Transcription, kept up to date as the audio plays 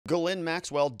Ghislaine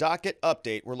Maxwell Docket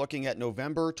update. We're looking at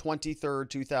November 23rd,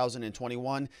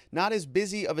 2021. Not as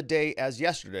busy of a day as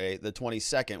yesterday, the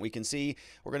 22nd. We can see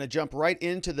we're going to jump right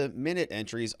into the minute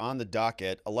entries on the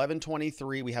docket.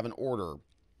 11:23, we have an order.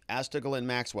 As to Ghislaine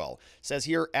Maxwell, says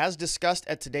here, as discussed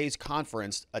at today's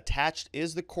conference, attached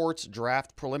is the court's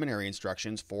draft preliminary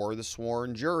instructions for the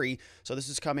sworn jury. So this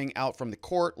is coming out from the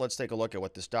court. Let's take a look at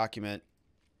what this document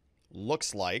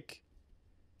looks like.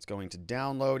 It's going to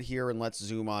download here, and let's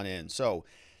zoom on in. So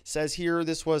says here,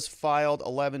 this was filed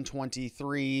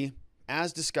 11/23.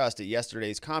 As discussed at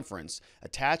yesterday's conference,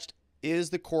 attached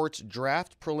is the court's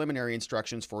draft preliminary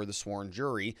instructions for the sworn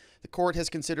jury. The court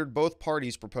has considered both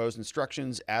parties' proposed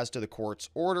instructions as to the court's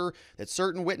order that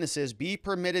certain witnesses be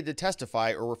permitted to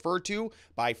testify or referred to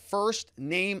by first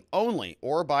name only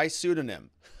or by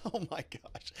pseudonym. Oh my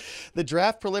gosh. The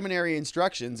draft preliminary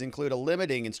instructions include a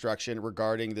limiting instruction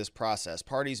regarding this process.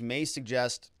 Parties may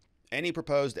suggest any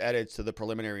proposed edits to the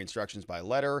preliminary instructions by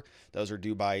letter. Those are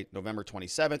due by November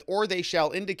 27th, or they shall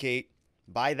indicate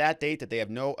by that date that they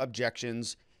have no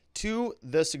objections to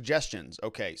the suggestions.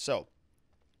 Okay, so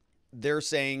they're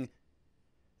saying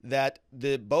that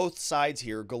both sides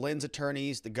here, Ghislaine's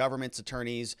attorneys, the government's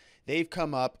attorneys, they've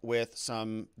come up with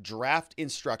some draft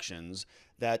instructions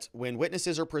that when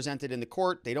witnesses are presented in the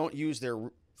court, they don't use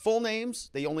their full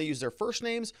names, they only use their first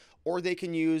names, or they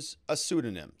can use a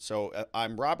pseudonym. So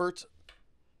I'm Robert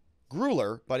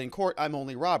Gruler, but in court I'm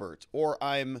only Robert, or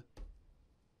I'm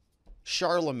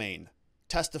Charlemagne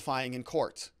testifying in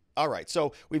court. All right,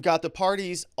 so we've got the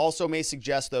parties also may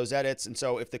suggest those edits, and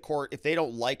so if they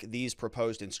don't like these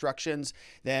proposed instructions,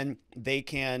 then they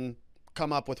can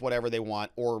come up with whatever they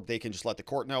want, or they can just let the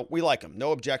court know, we like them,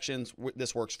 no objections,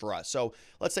 this works for us. So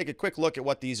let's take a quick look at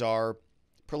what these are.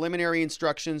 Preliminary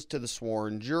instructions to the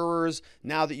sworn jurors.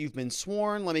 Now that you've been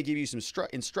sworn, let me give you some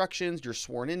instructions. You're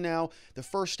sworn in now. The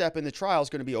first step in the trial is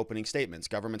going to be opening statements.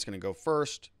 Government's going to go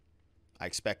first. I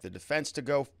expect the defense to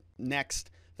go next.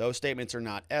 Those statements are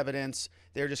not evidence.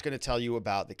 They're just going to tell you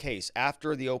about the case.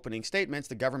 After the opening statements,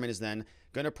 the government is then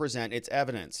going to present its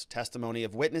evidence, testimony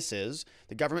of witnesses.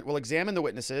 The government will examine the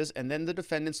witnesses, and then the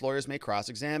defendant's lawyers may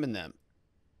cross-examine them.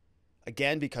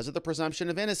 Again, because of the presumption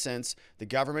of innocence, the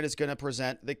government is going to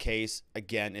present the case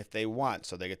again if they want,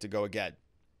 so they get to go again.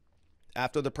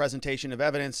 After the presentation of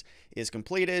evidence is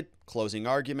completed, closing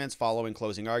arguments. Following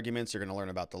closing arguments, you're going to learn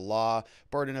about the law.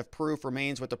 Burden of proof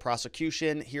remains with the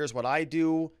prosecution. Here's what I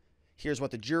do. Here's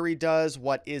what the jury does.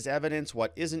 What is evidence?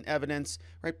 What isn't evidence?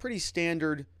 Right? Pretty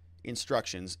standard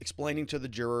instructions explaining to the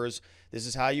jurors, this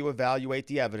is how you evaluate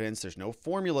the evidence. There's no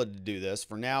formula to do this.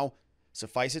 For now,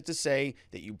 suffice it to say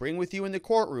that you bring with you in the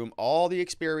courtroom all the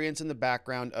experience and the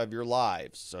background of your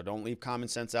lives. So don't leave common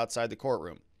sense outside the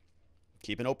courtroom.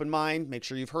 Keep an open mind. Make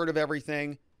sure you've heard of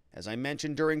everything. As I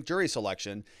mentioned during jury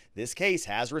selection, this case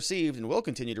has received and will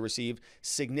continue to receive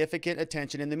significant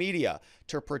attention in the media.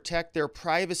 To protect their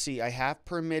privacy, I have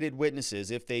permitted witnesses,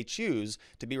 if they choose,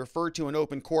 to be referred to in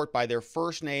open court by their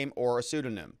first name or a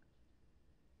pseudonym.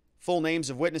 Full names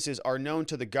of witnesses are known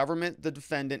to the government, the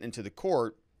defendant, and to the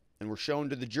court, and were shown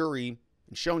to the jury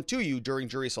and shown to you during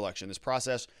jury selection. This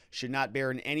process should not bear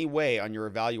in any way on your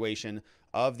evaluation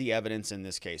of the evidence in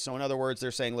this case. So in other words,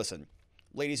 they're saying, listen,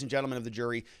 ladies and gentlemen of the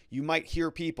jury, you might hear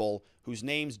people whose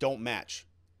names don't match.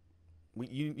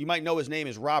 You might know his name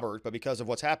is Robert, but because of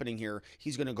what's happening here,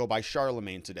 he's going to go by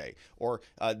Charlemagne today. Or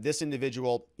this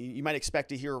individual, you might expect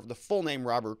to hear the full name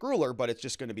Robert Gruler, but it's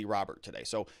just going to be Robert today.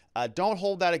 So don't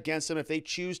hold that against them if they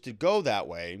choose to go that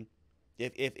way.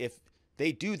 If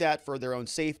they do that for their own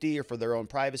safety or for their own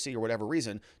privacy or whatever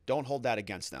reason, don't hold that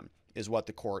against them, is what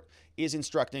the court is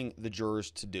instructing the jurors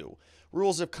to do.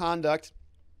 Rules of conduct: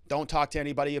 don't talk to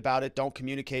anybody about it. Don't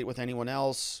communicate with anyone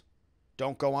else.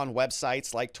 Don't go on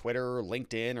websites like Twitter or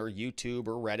LinkedIn or YouTube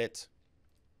or Reddit.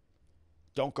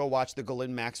 Don't go watch the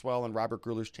Ghislaine Maxwell and Robert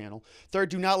Gruler's channel. Third,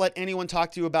 do not let anyone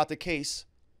talk to you about the case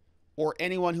or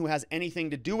anyone who has anything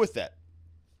to do with it.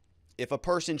 If a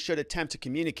person should attempt to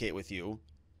communicate with you,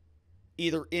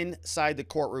 either inside the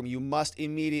courtroom, you must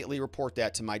immediately report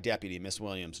that to my deputy, Miss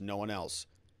Williams, no one else.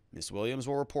 Miss Williams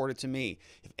will report it to me.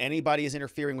 If anybody is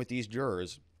interfering with these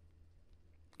jurors,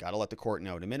 got to let the court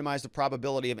know. To minimize the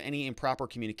probability of any improper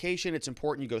communication, it's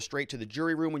important you go straight to the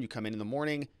jury room when you come in the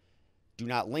morning. Do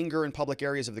not linger in public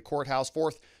areas of the courthouse.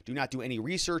 Fourth, do not do any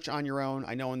research on your own.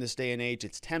 I know in this day and age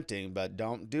it's tempting, but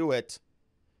don't do it.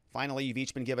 Finally, you've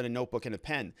each been given a notebook and a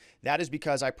pen. That is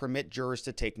because I permit jurors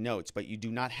to take notes, but you do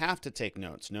not have to take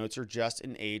notes. Notes are just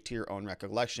an aid to your own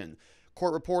recollection.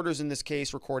 Court reporters in this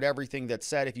case record everything that's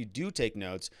said. If you do take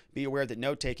notes, be aware that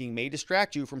note-taking may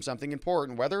distract you from something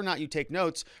important. Whether or not you take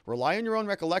notes, rely on your own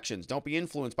recollections. Don't be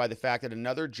influenced by the fact that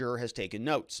another juror has taken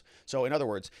notes. So in other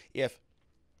words, if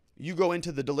you go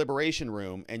into the deliberation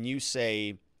room and you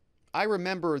say, I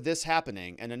remember this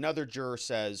happening, and another juror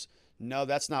says, no,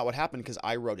 that's not what happened because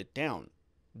I wrote it down.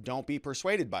 Don't be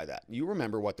persuaded by that. You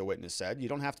remember what the witness said. You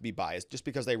don't have to be biased. Just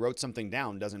because they wrote something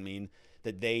down doesn't mean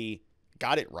that they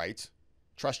got it right.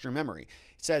 Trust your memory.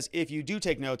 It says, if you do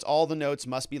take notes, all the notes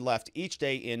must be left each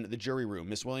day in the jury room.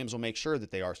 Ms. Williams will make sure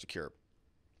that they are secure.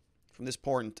 From this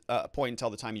point until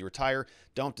the time you retire,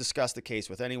 don't discuss the case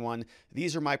with anyone.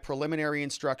 These are my preliminary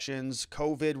instructions.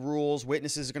 COVID rules.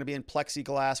 Witnesses are going to be in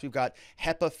plexiglass. We've got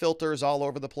HEPA filters all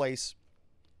over the place.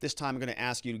 This time I'm going to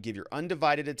ask you to give your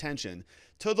undivided attention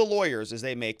to the lawyers as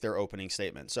they make their opening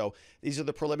statement. So these are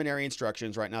the preliminary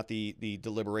instructions, right? Not the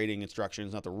deliberating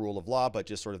instructions, not the rule of law, but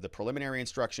just sort of the preliminary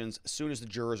instructions as soon as the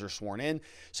jurors are sworn in.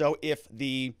 So if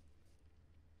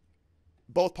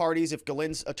both parties, if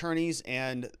Ghislaine's attorneys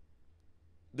and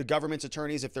the government's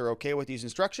attorneys, if they're okay with these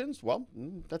instructions, well,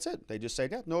 that's it. They just say,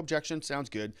 yeah, no objection, sounds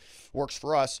good, works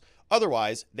for us.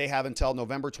 Otherwise, they have until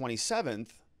November 27th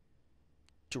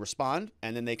to respond,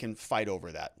 and then they can fight over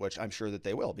that, which I'm sure that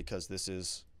they will, because this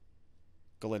is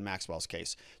Ghislaine Maxwell's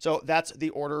case. So that's the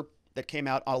order that came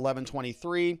out on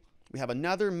 11/23. We have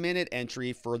another minute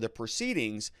entry for the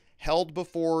proceedings held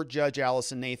before Judge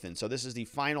Alison Nathan. So this is the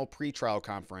final pretrial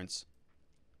conference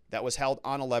that was held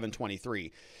on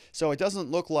 11/23. So it doesn't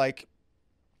look like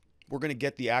we're going to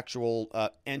get the actual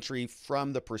entry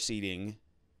from the proceeding.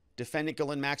 Defendant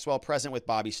Ghislaine Maxwell present with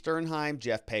Bobby Sternheim,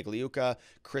 Jeff Pagliuca,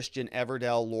 Christian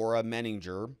Everdell, Laura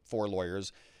Menninger, 4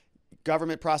 lawyers.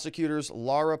 Government prosecutors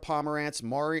Laura Pomerantz,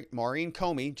 Maureen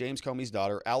Comey, James Comey's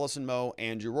daughter, Allison Moe,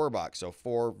 Andrew Rohrbach. So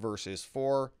 4 versus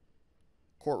 4.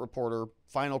 Court reporter,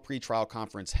 final pretrial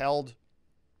conference held.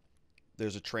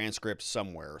 There's a transcript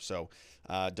somewhere. So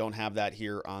don't have that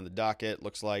here on the docket,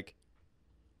 looks like.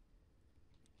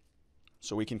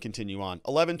 So we can continue on.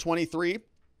 11/23.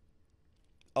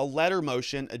 A letter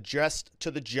motion addressed to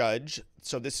the judge.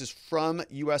 So this is from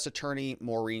U.S. Attorney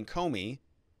Maureen Comey.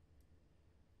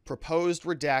 Proposed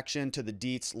redaction to the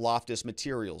Dietz Loftus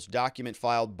materials. Document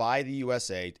filed by the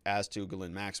USA as to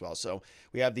Ghislaine Maxwell. So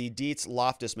we have the Dietz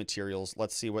Loftus materials.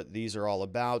 Let's see what these are all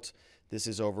about. This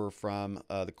is over from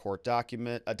the court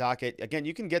document, a docket. Again,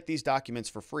 you can get these documents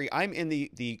for free. I'm in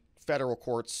the federal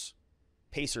court's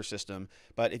PACER system,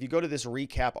 but if you go to this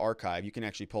recap archive, you can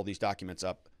actually pull these documents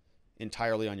up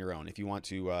entirely on your own if you want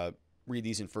to read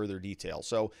these in further detail.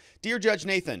 So, dear Judge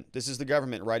Nathan, this is the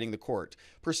government writing the court.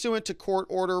 Pursuant to court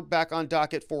order back on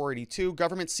docket 482,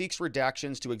 government seeks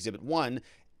redactions to Exhibit 1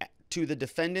 to the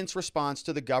defendant's response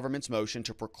to the government's motion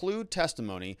to preclude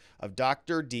testimony of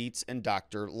Dr. Dietz and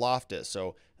Dr. Loftus.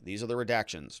 So, these are the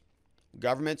redactions.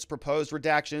 Government's proposed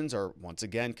redactions are once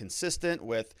again consistent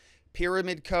with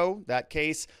Pyramid Co., that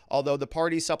case, although the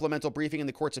party's supplemental briefing and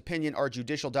the court's opinion are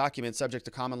judicial documents subject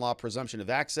to common law presumption of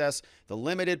access, the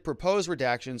limited proposed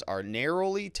redactions are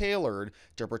narrowly tailored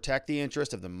to protect the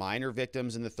interest of the minor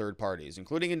victims and the third parties,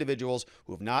 including individuals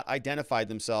who have not identified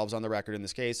themselves on the record in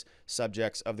this case,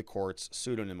 subjects of the court's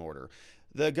pseudonym order.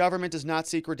 The government does not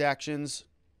seek redactions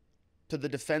to the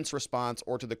defense response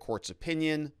or to the court's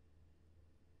opinion.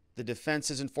 The defense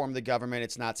has informed the government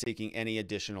it's not seeking any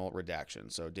additional redaction.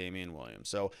 So Damian Williams.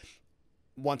 So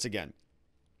once again,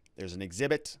 there's an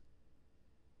exhibit.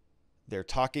 They're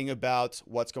talking about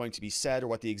what's going to be said or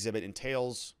what the exhibit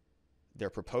entails. They're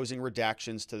proposing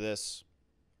redactions to this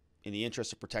in the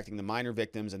interest of protecting the minor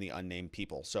victims and the unnamed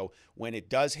people. So when it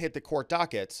does hit the court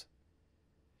docket,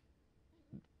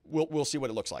 we'll see what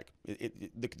it looks like.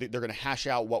 They're going to hash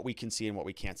out what we can see and what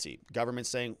we can't see. Government's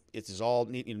saying it is all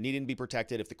needing to be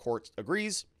protected. If the court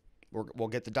agrees, we'll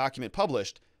get the document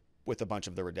published with a bunch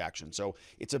of the redactions. So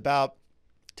it's about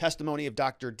testimony of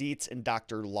Dr. Dietz and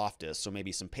Dr. Loftus. So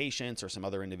maybe some patients or some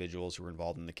other individuals who were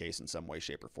involved in the case in some way,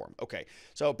 shape, or form. Okay,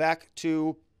 so back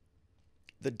to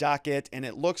the docket, and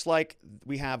it looks like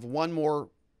we have one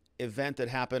more event that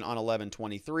happened on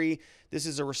 11/23. This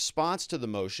is a response to the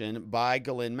motion by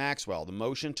Ghislaine Maxwell, the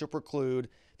motion to preclude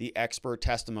the expert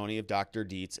testimony of Dr.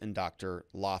 Dietz and Dr.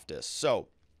 Loftus. So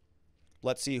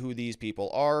let's see who these people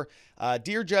are.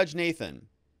 Dear Judge Nathan.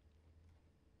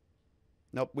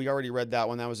 Nope, we already read that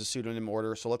one. That was a pseudonym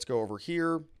order. So let's go over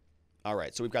here. All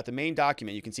right, so we've got the main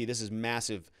document. You can see this is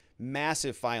massive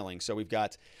massive filing. So we've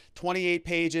got 28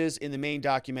 pages in the main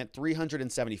document,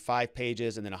 375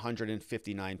 pages, and then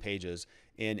 159 pages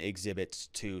in Exhibit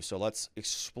 2. So let's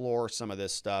explore some of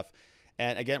this stuff.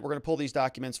 And again, we're going to pull these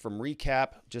documents from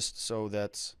Recap just so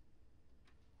that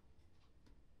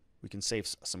we can save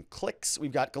some clicks.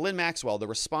 We've got Ghislaine Maxwell, the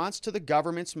response to the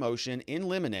government's motion in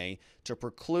limine to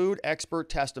preclude expert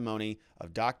testimony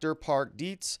of Dr. Park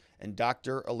Dietz and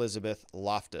Dr. Elizabeth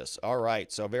Loftus. All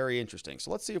right, so very interesting. So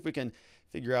let's see if we can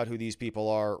figure out who these people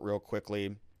are real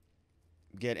quickly,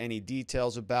 get any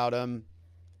details about him.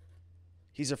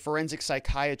 He's a forensic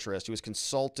psychiatrist who was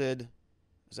consulted.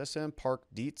 Is that him? Park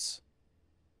Dietz?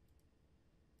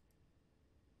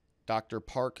 Dr.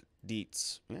 Park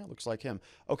Dietz. Yeah, looks like him.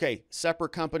 Okay,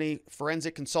 separate company,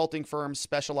 forensic consulting firm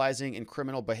specializing in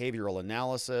criminal behavioral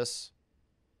analysis.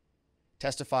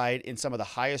 Testified in some of the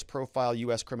highest profile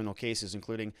U.S. criminal cases,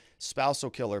 including spousal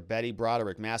killer Betty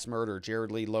Broderick, mass murder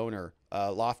Jared Lee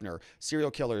Lofner, serial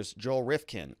killers Joel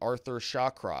Rifkin, Arthur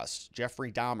Shawcross,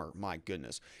 Jeffrey Dahmer. My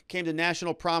goodness. Came to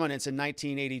national prominence in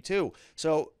 1982.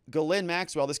 So Ghislaine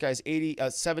Maxwell, this guy's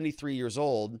 73 years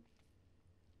old.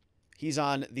 He's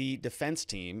on the defense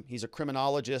team. He's a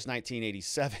criminologist,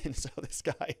 1987. So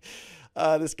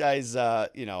this guy's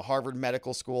Harvard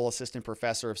Medical School assistant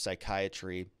professor of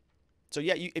psychiatry. So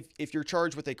yeah, if you're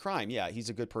charged with a crime, yeah,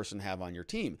 he's a good person to have on your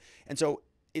team. And so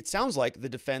it sounds like the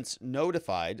defense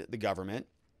notified the government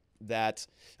that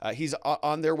he's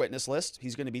on their witness list.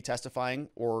 He's going to be testifying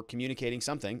or communicating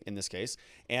something in this case.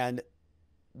 And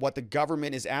what the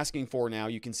government is asking for now,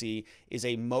 you can see, is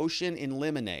a motion in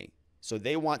limine. So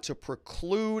they want to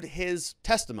preclude his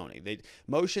testimony.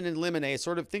 Motion in limine,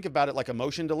 sort of think about it like a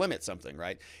motion to limit something,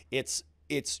 right? It's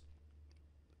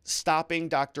stopping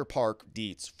Dr. Park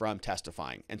Dietz from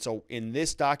testifying. And so in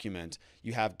this document,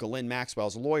 you have Ghislaine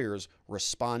Maxwell's lawyers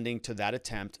responding to that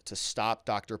attempt to stop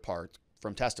Dr. Park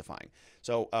from testifying.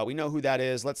 So we know who that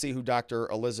is. Let's see who Dr.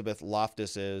 Elizabeth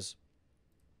Loftus is.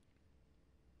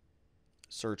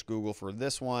 Search Google for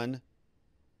this one.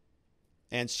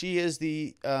 And she is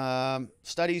the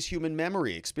studies human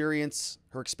memory.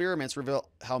 Her experiments reveal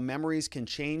how memories can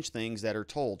change things that are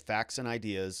told, facts and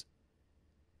ideas.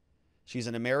 She's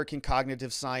an American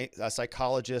cognitive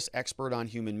psychologist, expert on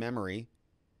human memory.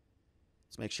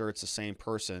 Let's make sure it's the same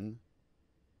person.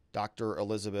 Dr.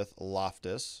 Elizabeth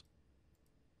Loftus.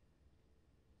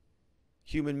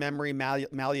 Human memory,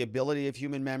 malleability of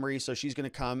human memory. So she's going to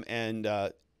come and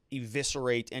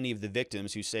eviscerate any of the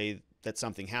victims who say that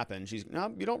something happened.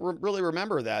 No, you don't really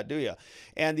remember that, do you?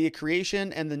 And the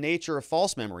creation and the nature of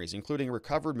false memories, including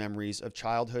recovered memories of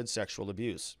childhood sexual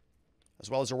abuse. As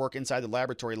well as her work inside the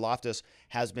laboratory, Loftus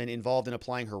has been involved in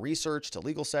applying her research to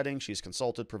legal settings. She's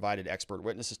consulted, provided expert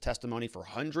witnesses testimony for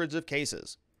hundreds of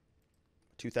cases.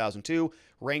 2002,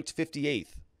 ranked 58th.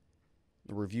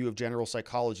 The Review of General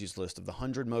Psychology's list of the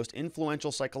 100 most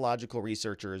influential psychological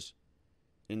researchers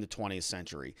in the 20th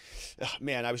century.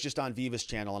 Man, I was just on Viva's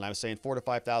channel and I was saying $4,000 to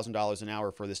 $5,000 an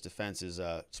hour for this defense is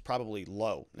it's probably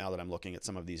low now that I'm looking at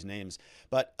some of these names.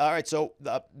 But all right, so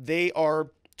they are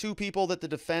two people that the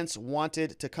defense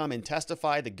wanted to come and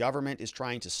testify. The government is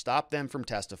trying to stop them from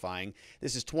testifying.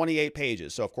 This is 28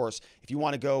 pages. So of course, if you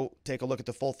want to go take a look at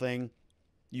the full thing,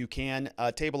 you can.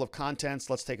 Table of contents.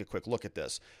 Let's take a quick look at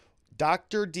this.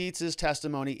 Dr. Dietz's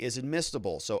testimony is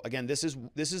admissible. So again, this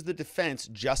is the defense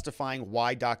justifying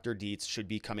why Dr. Dietz should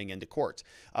be coming into court.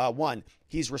 One,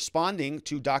 he's responding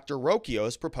to Dr.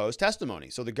 Rocchio's proposed testimony.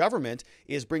 So the government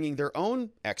is bringing their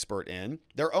own expert in,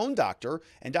 their own doctor,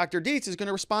 and Dr. Dietz is going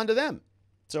to respond to them.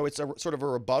 So it's a sort of a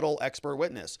rebuttal expert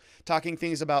witness, talking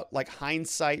things about like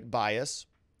hindsight bias,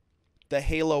 the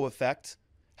halo effect,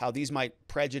 how these might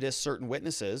prejudice certain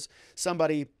witnesses.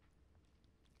 Somebody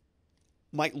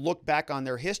might look back on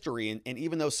their history and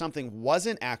even though something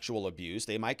wasn't actual abuse,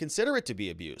 they might consider it to be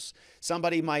abuse.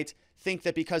 Somebody might think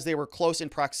that because they were close in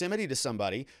proximity to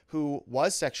somebody who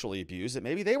was sexually abused, that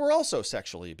maybe they were also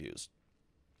sexually abused.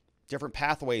 Different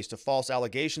pathways to false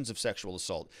allegations of sexual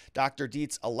assault. Dr.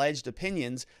 Dietz alleged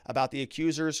opinions about the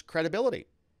accuser's credibility.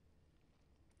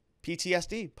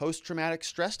 PTSD, post-traumatic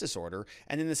stress disorder,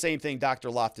 and then the same thing, Dr.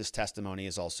 Loftus' testimony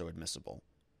is also admissible.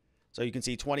 So you can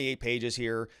see 28 pages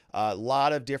here. A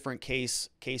lot of different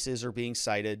cases are being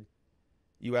cited.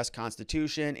 U.S.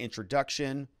 Constitution,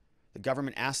 introduction. The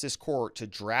government asked this court to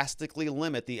drastically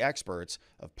limit the experts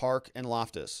of Park and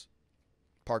Loftus.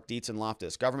 Park, Dietz, and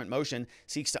Loftus. Government motion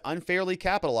seeks to unfairly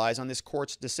capitalize on this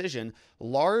court's decision,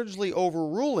 largely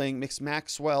overruling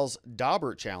Maxwell's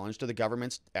Daubert challenge to the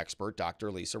government's expert, Dr.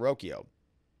 Lisa Rocchio.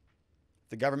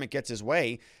 If the government gets his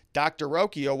way, Dr.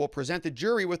 Rocchio will present the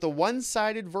jury with a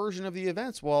one-sided version of the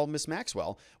events, while Ms.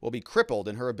 Maxwell will be crippled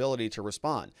in her ability to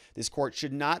respond. This court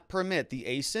should not permit the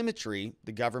asymmetry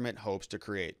the government hopes to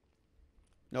create.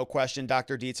 No question,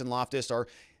 Dr. Dietz and Loftus are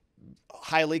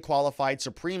highly qualified,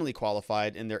 supremely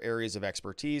qualified in their areas of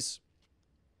expertise.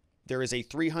 There is a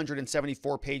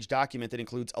 374-page document that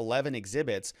includes 11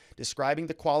 exhibits describing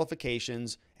the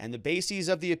qualifications and the bases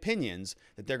of the opinions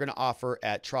that they're going to offer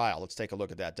at trial. Let's take a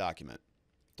look at that document.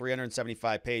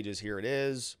 375 pages. Here it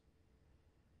is.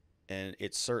 And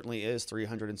it certainly is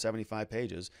 375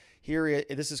 pages.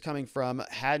 This is coming from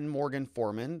Haddon Morgan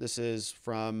Foreman. This is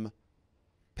from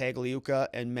Pagliuca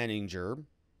and Menninger.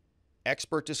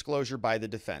 Expert disclosure by the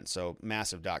defense. So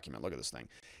massive document. Look at this thing.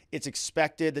 It's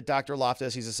expected that Dr.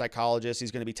 Loftus, he's a psychologist.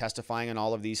 He's going to be testifying on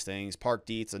all of these things. Park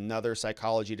Dietz, another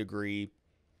psychology degree.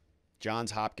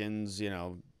 Johns Hopkins,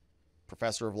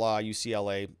 professor of law,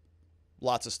 UCLA.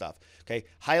 Lots of stuff. Okay.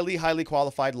 Highly, highly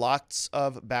qualified. Lots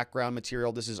of background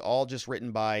material. This is all just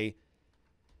written by,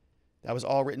 that was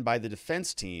all written by the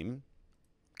defense team.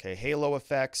 Okay. Halo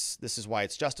effects. This is why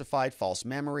it's justified. False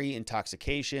memory,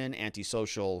 intoxication,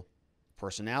 antisocial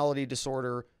personality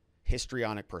disorder,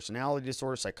 histrionic personality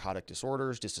disorder, psychotic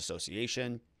disorders,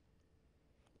 disassociation.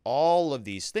 All of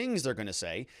these things they're going to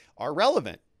say are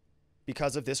relevant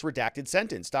because of this redacted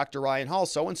sentence. Dr. Ryan Hall,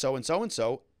 so-and-so and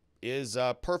so-and-so is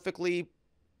perfectly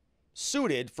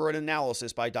suited for an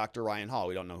analysis by Dr. Ryan Hall.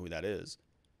 We don't know who that is.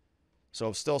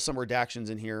 So still some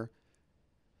redactions in here.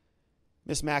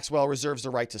 Ms. Maxwell reserves the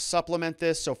right to supplement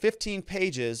this. So 15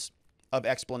 pages of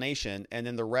explanation, and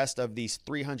then the rest of these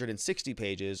 360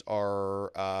 pages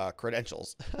are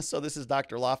credentials. So this is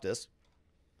Dr. Loftus.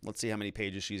 Let's see how many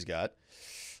pages she's got.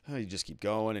 Oh, you just keep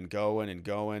going and going and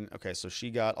going. Okay, so she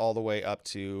got all the way up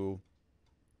to,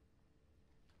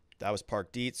 that was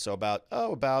Park Dietz. So about,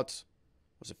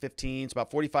 was it 15? It's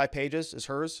about 45 pages is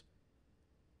hers.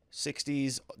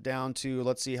 60s down to,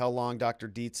 let's see how long Dr.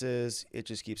 Dietz is. It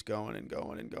just keeps going and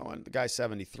going and going. The guy's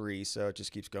 73, so it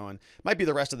just keeps going. Might be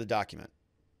the rest of the document.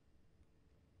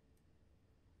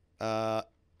 A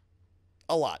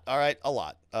lot. All right, a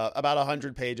lot. About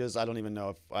 100 pages. I don't even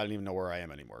know where I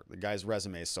am anymore. The guy's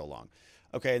resume is so long.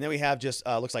 Okay, and then we have just,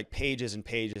 looks like pages and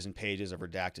pages and pages of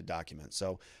redacted documents.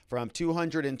 So from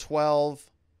 212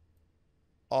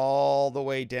 all the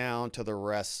way down to the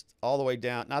rest, all the way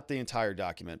down, not the entire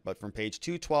document, but from page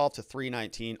 212 to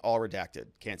 319, all redacted.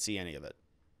 Can't see any of it.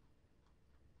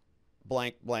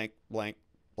 Blank, blank, blank,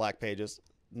 black pages,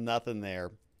 nothing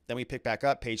there. Then we pick back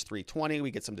up, page 320,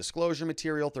 we get some disclosure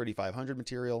material, 3500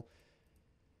 material,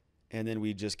 and then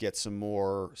we just get some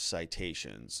more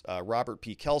citations. Robert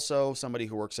P. Kelso, somebody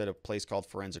who works at a place called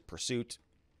Forensic Pursuit,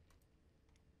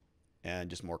 and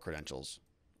just more credentials.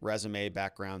 Resume,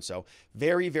 background. So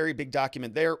very, very big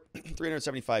document there.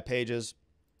 375 pages.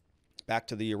 Back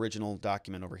to the original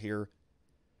document over here.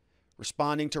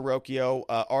 Responding to Rocchio,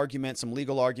 argument, some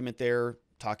legal argument there,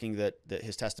 talking that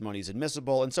his testimony is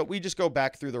admissible. And so we just go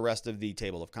back through the rest of the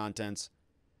table of contents.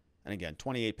 And again,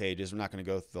 28 pages. We're not going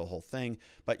to go through the whole thing,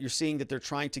 but you're seeing that they're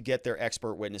trying to get their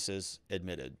expert witnesses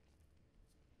admitted.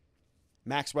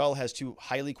 Maxwell has two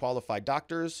highly qualified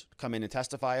doctors come in and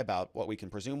testify about what we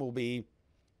can presume will be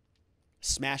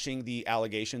smashing the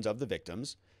allegations of the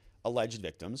victims, alleged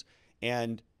victims,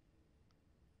 and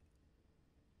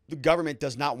the government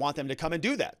does not want them to come and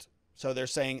do that. So they're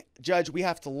saying, Judge, we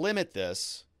have to limit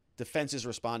this. Defense is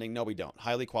responding, no, we don't.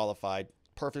 Highly qualified,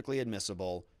 perfectly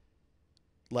admissible.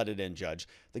 Let it in, Judge.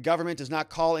 The government does not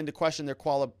call into question their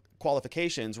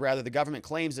qualifications. Rather, the government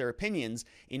claims their opinions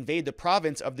invade the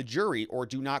province of the jury or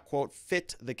do not, quote,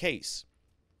 fit the case.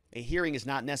 A hearing is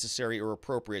not necessary or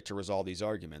appropriate to resolve these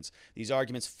arguments. These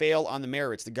arguments fail on the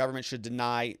merits. The government should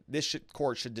deny,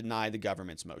 court should deny the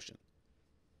government's motion.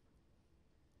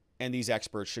 And these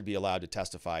experts should be allowed to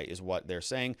testify is what they're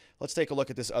saying. Let's take a look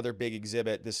at this other big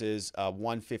exhibit. This is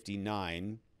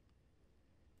 159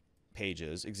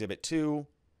 pages. Exhibit 2.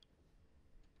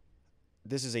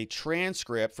 This is a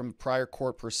transcript from a prior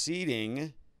court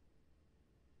proceeding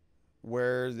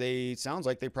where sounds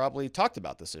like they probably talked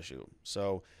about this issue.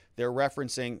 So they're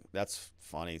referencing, that's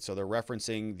funny. So they're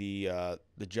referencing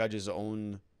the judge's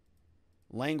own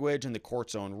language and the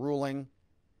court's own ruling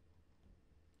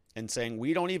and saying,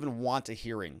 we don't even want a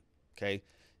hearing. Okay.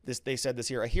 They said this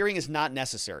here, a hearing is not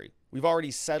necessary. We've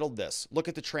already settled this. Look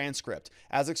at the transcript.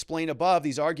 As explained above,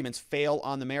 these arguments fail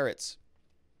on the merits.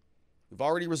 We've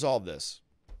already resolved this,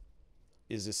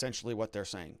 is essentially what they're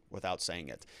saying without saying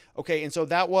it. Okay, and so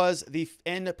that was the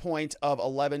end point of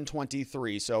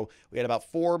 1123. So we had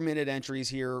about 4-minute entries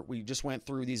here. We just went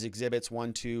through these exhibits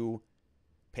 1, 2,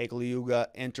 Pagliuca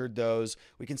entered those.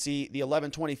 We can see the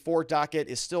 11/24 docket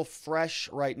is still fresh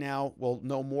right now. We'll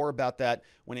know more about that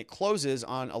when it closes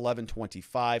on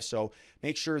 11/25. So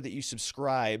make sure that you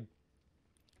subscribe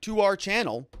to our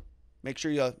channel. Make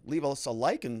sure you leave us a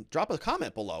like and drop a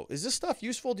comment below. Is this stuff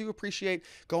useful? Do you appreciate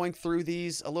going through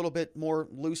these a little bit more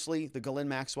loosely, the Ghislaine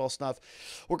Maxwell stuff?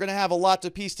 We're going to have a lot to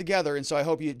piece together, and so I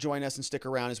hope you join us and stick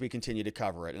around as we continue to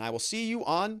cover it. And I will see you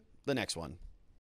on the next one.